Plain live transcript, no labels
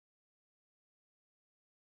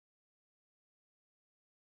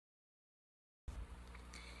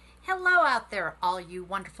Hello out there, all you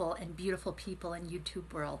wonderful and beautiful people in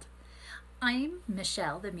YouTube world. I'm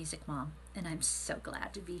Michelle, the Music Mom, and I'm so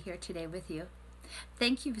glad to be here today with you.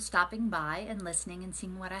 Thank you for stopping by and listening and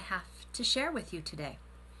seeing what I have to share with you today.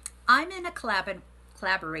 I'm in a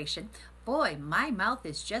collaboration. Boy, my mouth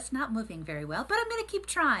is just not moving very well, but I'm going to keep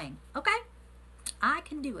trying, okay? I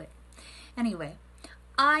can do it. Anyway,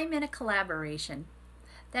 I'm in a collaboration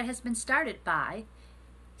that has been started by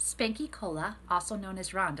Spanky Cola, also known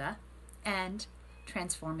as Rhonda, and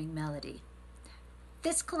Transforming Melody.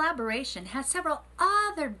 This collaboration has several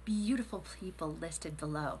other beautiful people listed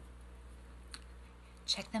below.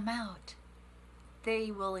 Check them out. They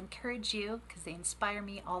will encourage you because they inspire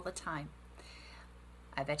me all the time.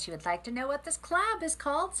 I bet you would like to know what this collab is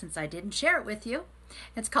called since I didn't share it with you.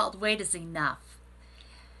 It's called Wait Is Enough.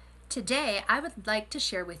 Today, I would like to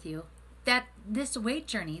share with you that this weight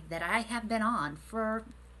journey that I have been on for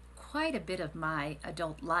quite a bit of my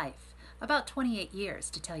adult life, about 28 years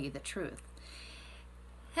to tell you the truth,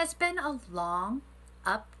 has been a long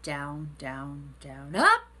up, down, down, down,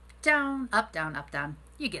 up, down, up, down, up, down.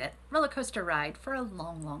 You get it. Roller coaster ride for a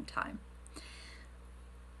long, long time.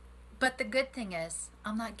 But the good thing is,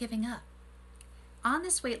 I'm not giving up. On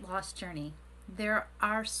this weight loss journey, there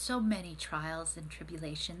are so many trials and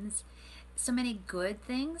tribulations, so many good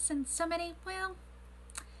things, and so many, well,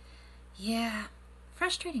 yeah,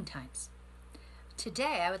 frustrating times.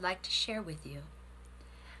 Today, I would like to share with you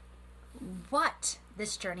what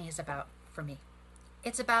this journey is about for me.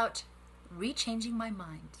 It's about rechanging my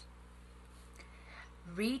mind,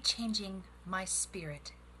 rechanging my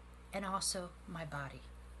spirit, and also my body.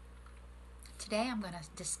 Today, I'm going to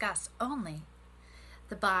discuss only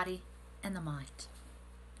the body and the mind,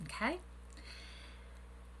 okay?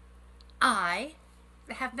 I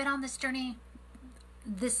have been on this journey,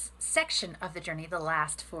 this section of the journey, the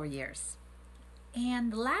last 4 years.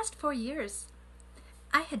 And the last 4 years,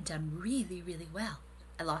 I had done really, really well.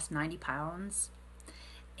 I lost 90 pounds,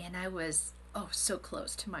 and I was, so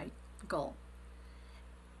close to my goal.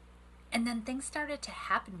 And then things started to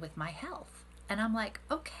happen with my health. And I'm like,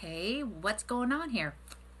 okay, what's going on here?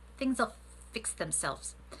 Things will fix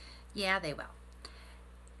themselves. Yeah, they will.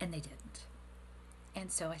 And they didn't.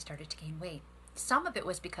 And so I started to gain weight. Some of it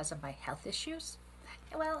was because of my health issues.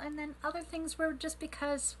 Well, and then other things were just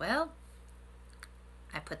because, well,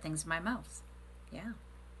 I put things in my mouth. Yeah,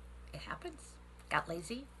 it happens. Got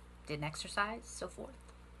lazy, didn't exercise, so forth.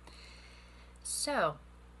 So,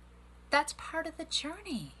 that's part of the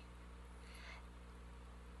journey.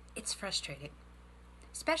 It's frustrating,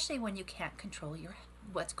 especially when you can't control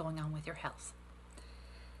what's going on with your health.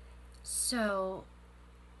 So,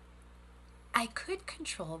 I could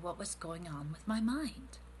control what was going on with my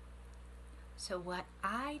mind. So what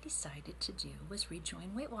I decided to do was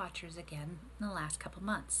rejoin Weight Watchers again in the last couple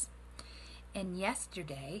months. And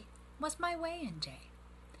yesterday was my weigh-in day.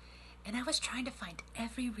 And I was trying to find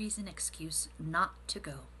every excuse not to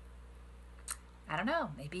go. I don't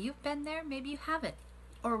know, maybe you've been there, maybe you haven't.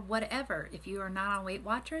 Or whatever, if you are not on Weight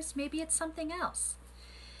Watchers, maybe it's something else.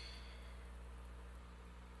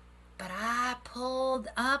 But I pulled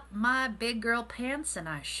up my big girl pants and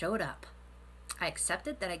I showed up. I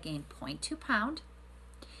accepted that I gained 0.2 pound,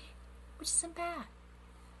 which isn't bad.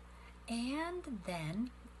 And then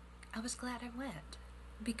I was glad I went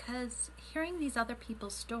because hearing these other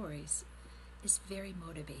people's stories is very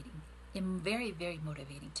motivating and very, very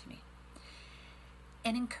motivating to me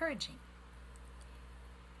and encouraging.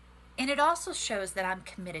 And it also shows that I'm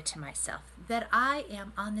committed to myself, that I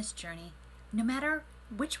am on this journey no matter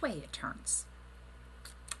which way it turns.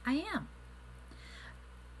 I am.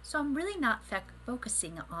 So I'm really not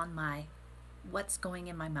focusing on what's going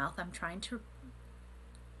in my mouth. I'm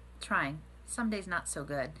trying, some days not so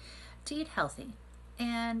good, to eat healthy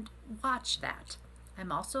and watch that.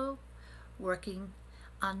 I'm also working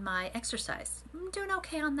on my exercise. I'm doing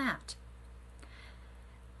okay on that.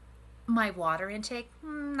 My water intake,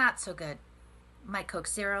 not so good. My Coke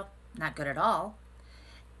Zero, not good at all.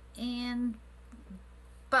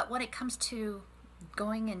 But when it comes to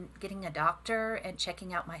going and getting a doctor and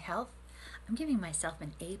checking out my health, I'm giving myself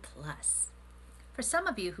an A+. For some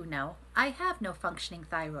of you who know, I have no functioning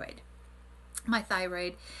thyroid. My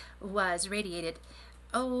thyroid was radiated,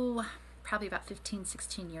 probably about 15,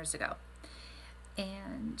 16 years ago.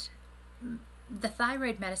 And the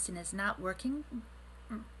thyroid medicine is not working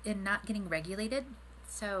and not getting regulated.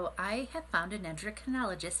 So I have found an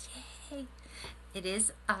endocrinologist. Yay! It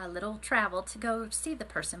is a little travel to go see the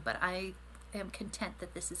person, but I am content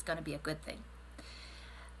that this is going to be a good thing.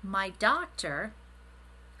 My doctor,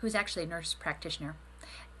 who's actually a nurse practitioner,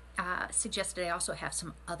 suggested I also have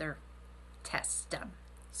some other tests done.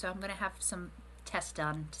 So I'm going to have some tests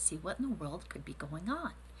done to see what in the world could be going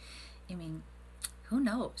on. I mean, who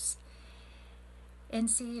knows? And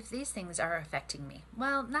see if these things are affecting me.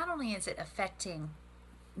 Well, not only is it affecting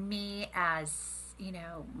me as, you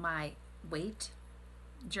know, my weight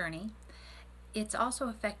journey, it's also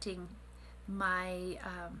affecting my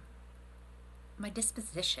my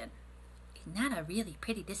disposition. Not a really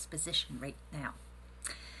pretty disposition right now.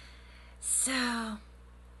 So,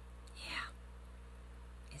 yeah.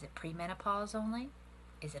 Is it premenopause only?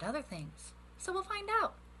 Is it other things? So we'll find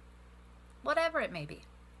out. Whatever it may be.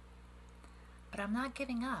 But I'm not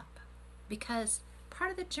giving up, because part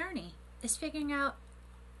of the journey is figuring out,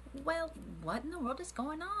 well, what in the world is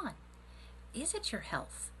going on? Is it your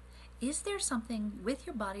health? Is there something with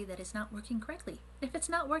your body that is not working correctly? If it's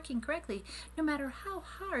not working correctly, no matter how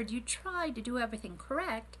hard you try to do everything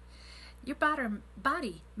correct, your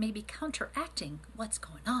body may be counteracting what's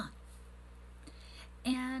going on.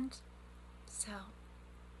 And so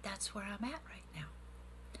that's where I'm at right now.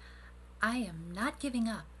 I am not giving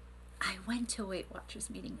up. I went to a Weight Watchers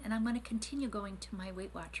meeting, and I'm going to continue going to my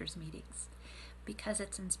Weight Watchers meetings because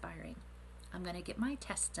it's inspiring. I'm going to get my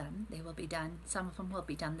tests done. They will be done. Some of them will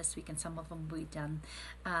be done this week, and some of them will be done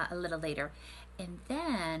a little later. And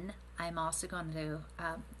then I'm also going to,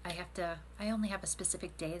 I only have a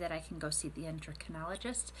specific day that I can go see the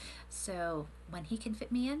endocrinologist. So when he can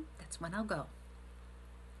fit me in, that's when I'll go.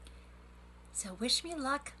 So wish me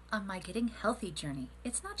luck on my getting healthy journey.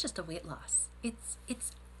 It's not just a weight loss. It's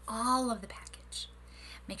all of the package.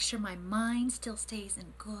 Make sure my mind still stays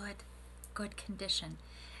in good condition.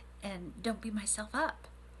 And don't beat myself up,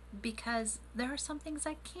 because there are some things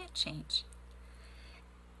I can't change.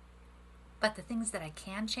 But the things that I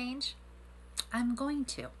can change, I'm going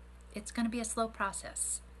to. It's going to be a slow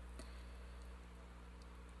process.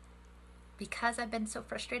 Because I've been so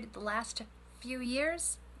frustrated the last few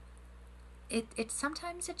years,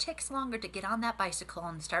 sometimes it takes longer to get on that bicycle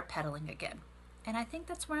and start pedaling again. And I think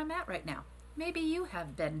that's where I'm at right now. Maybe you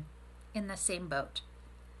have been in the same boat.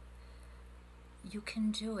 You can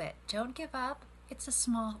do it. Don't give up. It's a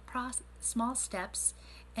small steps,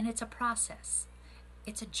 and it's a process.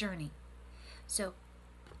 It's a journey. So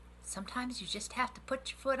sometimes you just have to put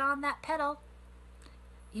your foot on that pedal,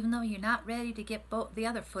 even though you're not ready to get the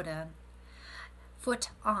other foot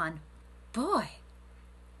on. Boy,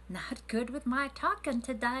 not good with my talking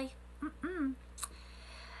today.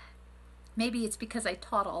 Maybe it's because I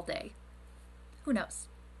taught all day. Who knows?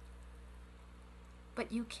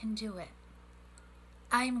 But you can do it.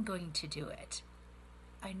 I'm going to do it.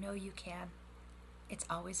 I know you can. It's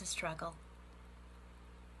always a struggle.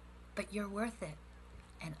 But you're worth it,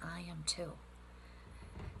 and I am too.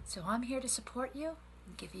 So I'm here to support you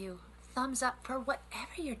and give you thumbs up for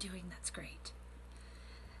whatever you're doing that's great.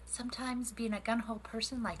 Sometimes being a gung-ho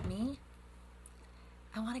person like me,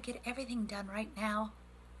 I want to get everything done right now,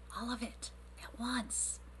 all of it at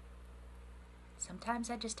once. Sometimes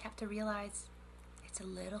I just have to realize it's a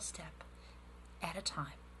little step at a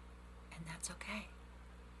time, and that's okay.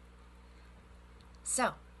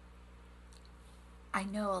 So, I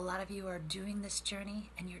know a lot of you are doing this journey,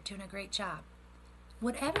 and you're doing a great job.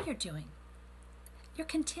 Whatever you're doing, you're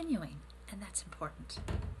continuing, and that's important.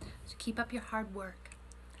 So keep up your hard work.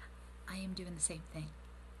 I am doing the same thing.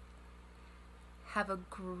 Have a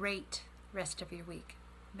great rest of your week.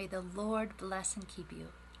 May the Lord bless and keep you,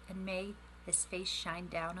 and may His face shine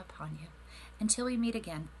down upon you. Until we meet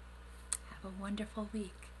again, have a wonderful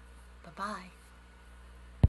week. Bye-bye.